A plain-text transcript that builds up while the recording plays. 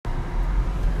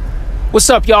What's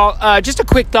up, y'all? Just a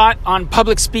quick thought on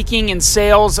public speaking in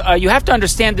sales. You have to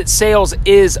understand that sales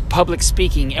is public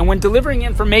speaking. And when delivering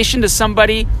information to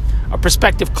somebody, a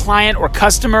prospective client or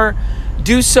customer,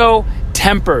 do so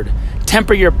tempered.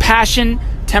 Temper your passion,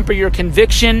 temper your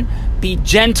conviction, be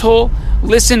gentle,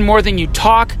 listen more than you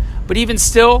talk. But even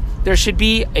still, there should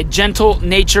be a gentle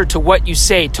nature to what you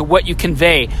say, to what you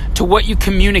convey, to what you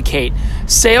communicate.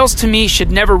 Sales to me should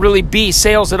never really be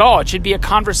sales at all. It should be a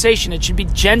conversation. It should be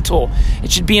gentle. It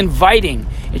should be inviting.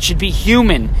 It should be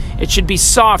human. It should be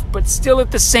soft, but still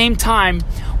at the same time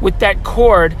with that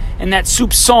chord and that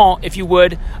soupçon, if you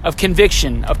would, of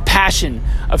conviction, of passion,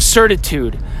 of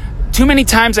certitude. Too many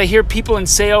times I hear people in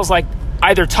sales like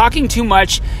either talking too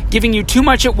much, giving you too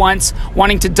much at once,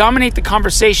 wanting to dominate the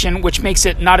conversation, which makes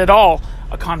it not at all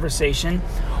a conversation,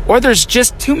 or there's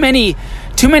just too many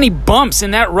bumps in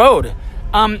that road.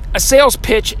 A sales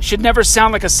pitch should never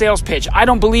sound like a sales pitch. I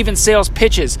don't believe in sales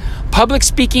pitches. Public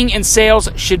speaking in sales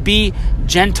should be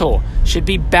gentle, should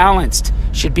be balanced,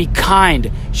 should be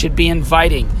kind, should be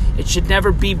inviting. It should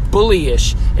never be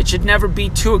bullyish. It should never be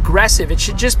too aggressive. It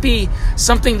should just be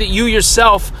something that you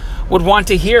yourself would want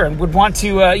to hear and would want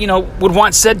to, would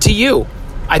want said to you.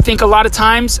 I know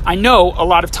a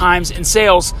lot of times in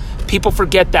sales, people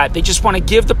forget that. They just want to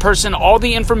give the person all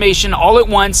the information all at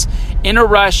once in a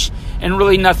rush, and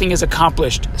really nothing is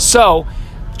accomplished. So,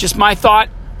 just my thought,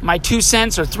 my 2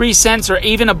 cents or 3 cents or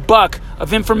even a buck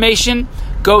of information,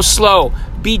 go slow,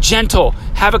 be gentle,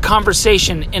 have a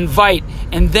conversation, invite,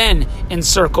 and then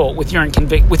encircle with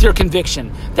your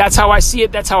conviction. That's how I see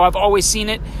it, that's how I've always seen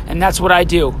it, and that's what I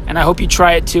do. And I hope you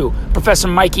try it too. Professor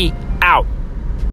Mikey, out.